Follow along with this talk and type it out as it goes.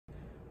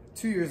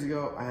2 years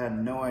ago, I had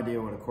no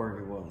idea what a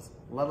Corgi was,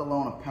 let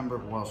alone a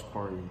Pembroke Welsh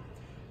Corgi.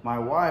 My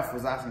wife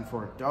was asking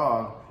for a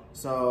dog,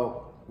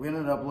 so we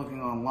ended up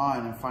looking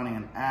online and finding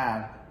an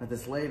ad that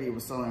this lady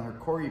was selling her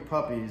Corgi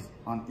puppies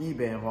on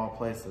eBay of all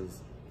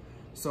places.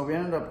 So we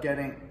ended up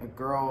getting a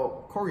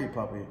girl Corgi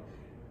puppy.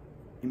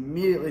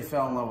 Immediately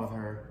fell in love with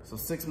her, so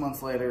 6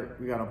 months later,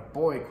 we got a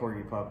boy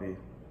Corgi puppy.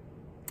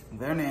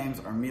 Their names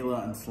are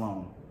Mila and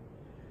Sloan.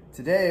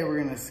 Today, we're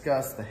going to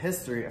discuss the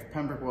history of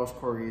Pembroke Welsh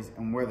Corgis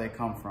and where they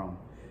come from.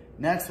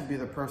 Next will be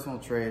their personal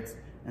traits,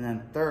 and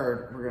then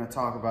third, we're going to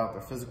talk about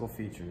their physical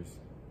features.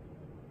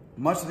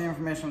 Much of the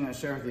information I'm going to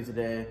share with you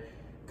today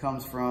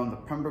comes from the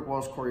Pembroke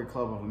Welsh Corgi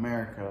Club of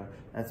America.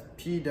 That's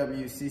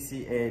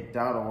pwcca.org,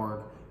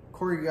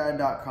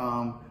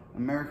 corgiguide.com,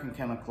 American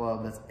Kennel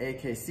Club, that's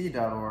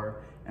akc.org,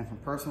 and from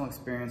personal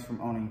experience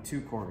from owning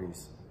 2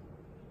 Corgis.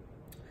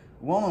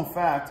 A well-known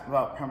fact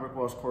about Pembroke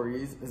Welsh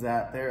Corgis is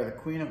that they are the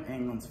Queen of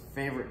England's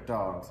favorite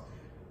dogs.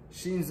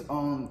 She's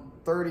owned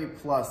 30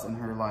 plus in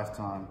her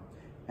lifetime.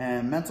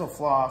 And Mental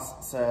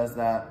Floss says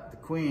that the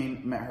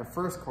Queen met her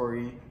first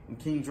Corgi when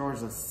King George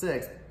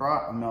VI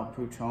brought a male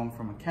pooch home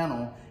from a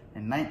kennel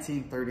in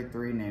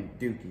 1933 named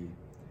Dookie.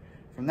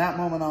 From that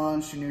moment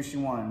on, she knew she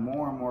wanted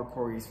more and more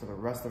Corgis for the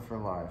rest of her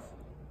life.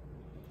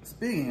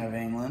 Speaking of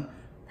England,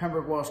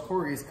 Pembroke Welsh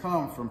Corgis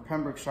come from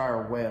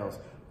Pembrokeshire, Wales,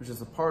 which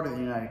is a part of the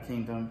United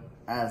Kingdom,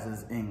 as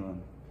is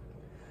England.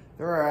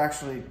 There are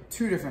actually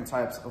 2 different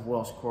types of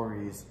Welsh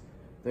Corgis.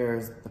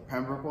 There's the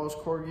Pembroke Welsh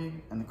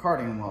Corgi and the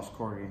Cardigan Welsh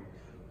Corgi.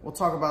 We'll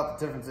talk about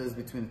the differences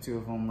between the 2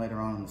 of them later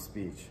on in the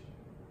speech.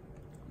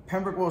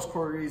 Pembroke Welsh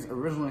Corgis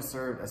originally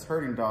served as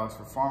herding dogs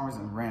for farmers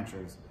and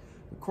ranchers.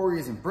 The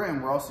Corgis in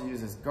Britain were also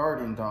used as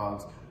guardian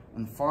dogs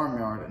in the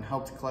farmyard and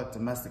helped to collect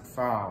domestic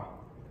fowl.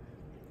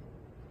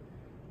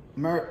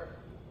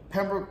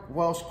 Pembroke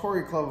Welsh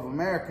Corgi Club of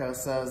America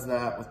says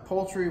that with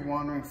poultry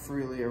wandering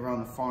freely around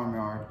the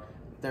farmyard,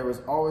 there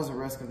was always a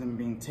risk of them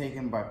being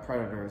taken by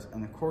predators,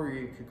 and the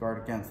Corgi could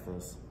guard against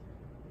this.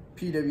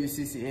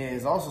 PWCCA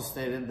has also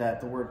stated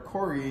that the word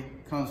Corgi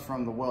comes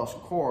from the Welsh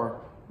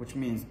cor, which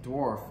means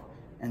dwarf,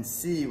 and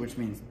C, which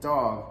means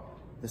dog,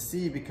 the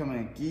C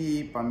becoming a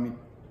gi by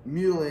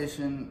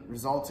mutilation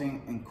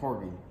resulting in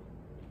Corgi.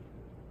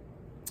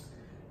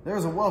 There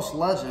is a Welsh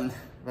legend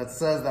that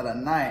says that at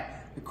night,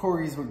 the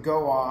Corgis would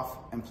go off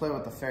and play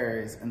with the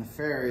fairies, and the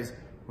fairies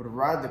would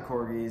ride the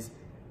Corgis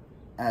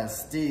as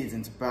steeds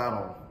into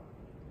battle.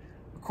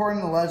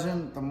 According to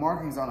legend, the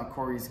markings on a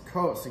Corgi's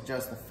coat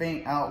suggest the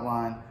faint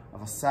outline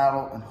of a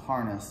saddle and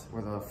harness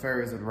where the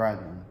fairies would ride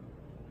them.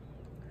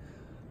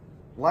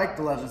 Like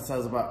the legend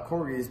says about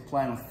Corgis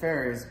playing with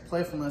fairies,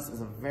 playfulness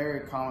is a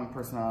very common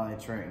personality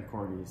trait in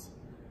Corgis.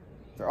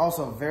 They're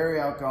also very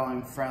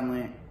outgoing,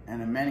 friendly,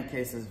 and in many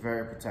cases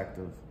very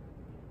protective.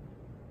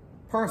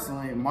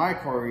 Personally, my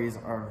Corgis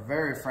are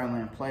very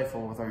friendly and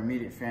playful with our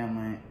immediate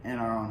family and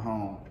our own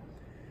home.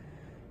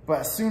 But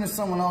as soon as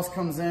someone else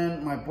comes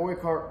in, my boy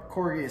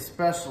Corgi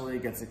especially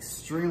gets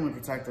extremely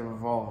protective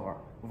of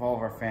all of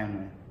our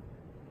family.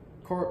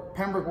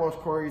 Pembroke Welsh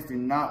Corgis do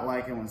not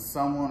like it when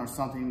someone or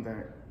something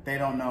that they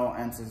don't know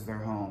enters their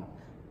home.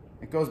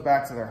 It goes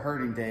back to their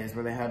herding days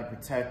where they had to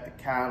protect the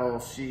cattle,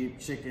 sheep,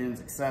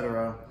 chickens,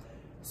 etc.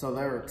 So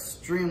they're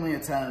extremely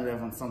attentive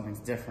when something's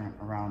different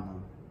around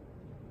them.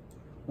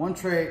 One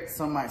trait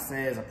some might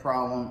say is a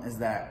problem is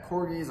that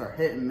Corgis are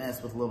hit and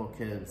miss with little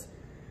kids.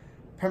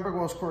 Pembroke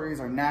Welsh Corgis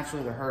are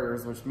naturally the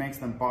herders, which makes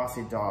them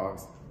bossy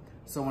dogs.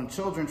 So when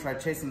children try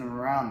chasing them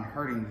around and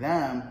herding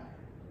them,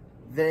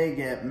 they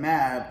get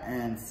mad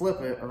and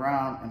flip it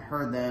around and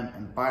herd them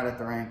and bite at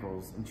their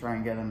ankles and try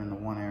and get them into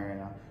one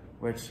area,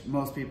 which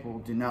most people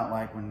do not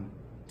like when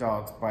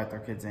dogs bite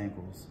their kids'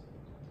 ankles.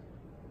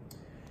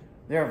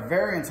 They are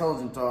very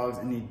intelligent dogs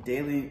and need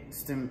daily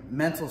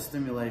mental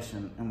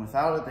stimulation, and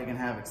without it, they can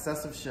have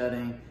excessive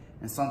shedding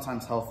and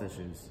sometimes health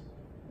issues.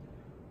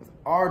 With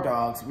our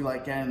dogs, we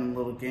like getting them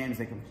little games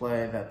they can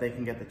play that they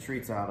can get the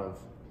treats out of.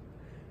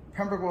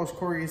 Pembroke Welsh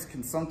Corgis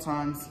can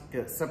sometimes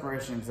get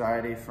separation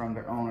anxiety from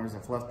their owners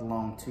if left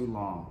alone too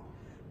long.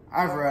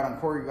 I've read on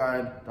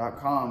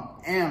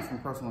corgiguide.com and from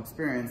personal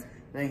experience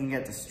they can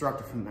get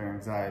destructive from their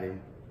anxiety.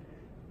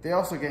 They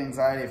also get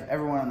anxiety if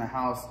everyone in the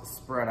house is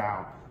spread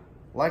out.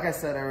 Like I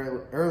said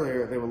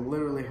earlier, they will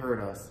literally hurt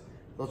us.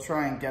 They'll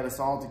try and get us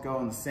all to go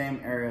in the same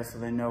area so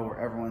they know where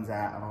everyone's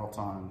at all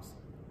times.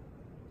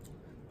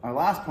 Our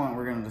last point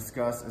we're going to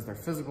discuss is their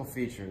physical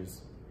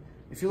features.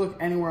 If you look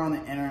anywhere on the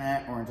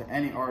internet or into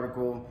any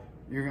article,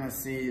 you're going to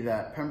see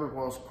that Pembroke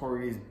Welsh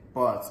Corgis'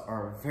 butts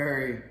are a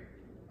very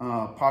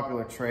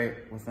popular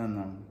trait within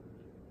them.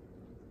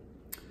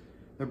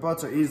 Their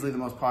butts are easily the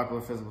most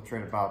popular physical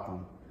trait about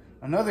them.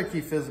 Another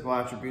key physical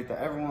attribute that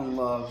everyone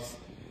loves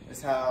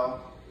is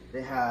how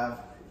they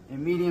have a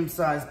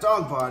medium-sized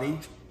dog body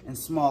and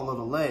small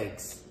little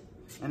legs.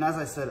 And as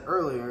I said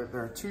earlier,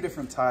 there are 2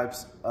 different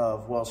types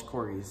of Welsh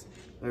Corgis.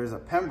 There's a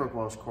Pembroke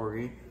Welsh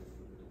Corgi,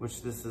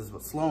 which this is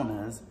what Sloan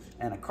is,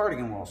 and a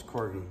Cardigan Welsh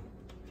Corgi.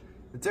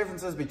 The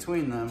differences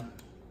between them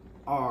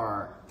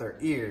are their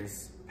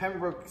ears.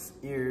 Pembroke's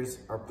ears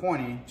are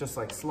pointy, just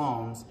like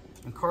Sloane's,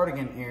 and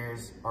Cardigan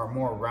ears are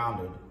more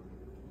rounded.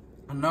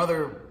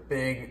 Another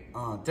big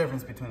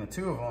difference between the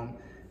two of them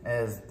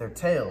is their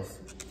tails.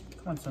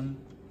 Come on, son.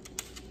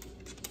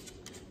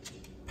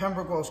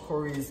 Pembroke Welsh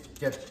Corgis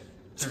get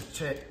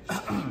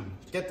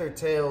their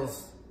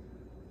tails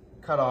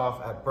cut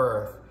off at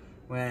birth,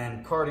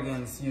 when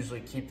Cardigans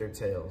usually keep their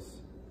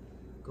tails.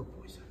 Good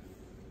boy,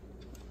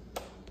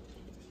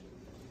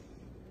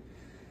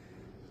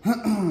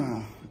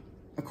 son.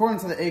 According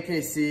to the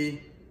AKC,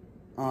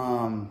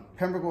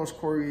 Pembroke Welsh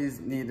Corgis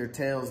need their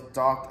tails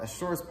docked as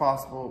short as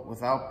possible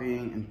without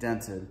being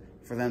indented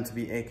for them to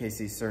be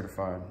AKC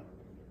certified.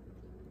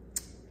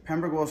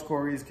 Pembroke Welsh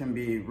Corgis can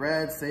be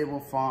red, sable,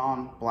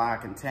 fawn,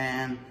 black, and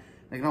tan.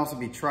 They can also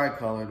be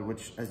tricolored,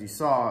 which, as you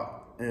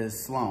saw, is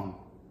Sloane.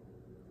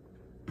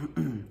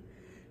 In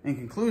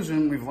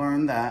conclusion, we've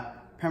learned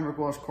that Pembroke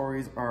Welsh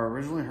Corgis are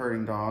originally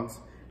herding dogs.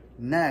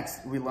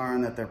 Next, we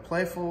learned that they're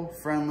playful,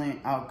 friendly,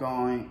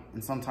 outgoing,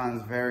 and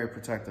sometimes very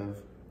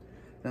protective.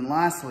 Then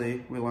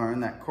lastly, we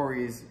learned that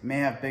Corgis may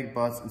have big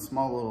butts and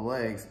small little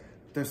legs,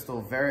 but they're still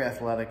very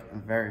athletic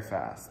and very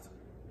fast.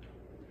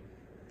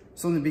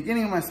 So in the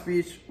beginning of my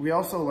speech, we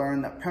also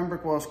learned that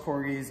Pembroke Welsh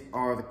Corgis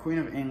are the Queen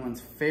of England's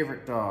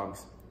favorite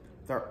dogs.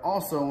 They're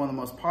also one of the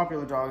most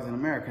popular dogs in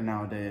America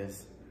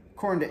nowadays.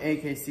 According to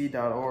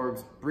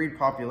AKC.org's breed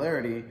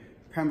popularity,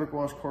 Pembroke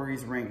Welsh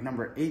Corgis rank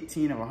number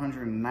 18 of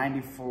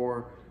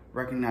 194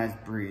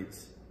 recognized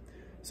breeds.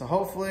 So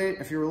hopefully,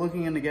 if you were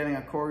looking into getting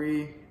a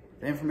Corgi,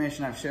 the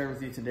information I've shared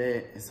with you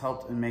today has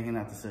helped in making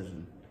that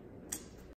decision.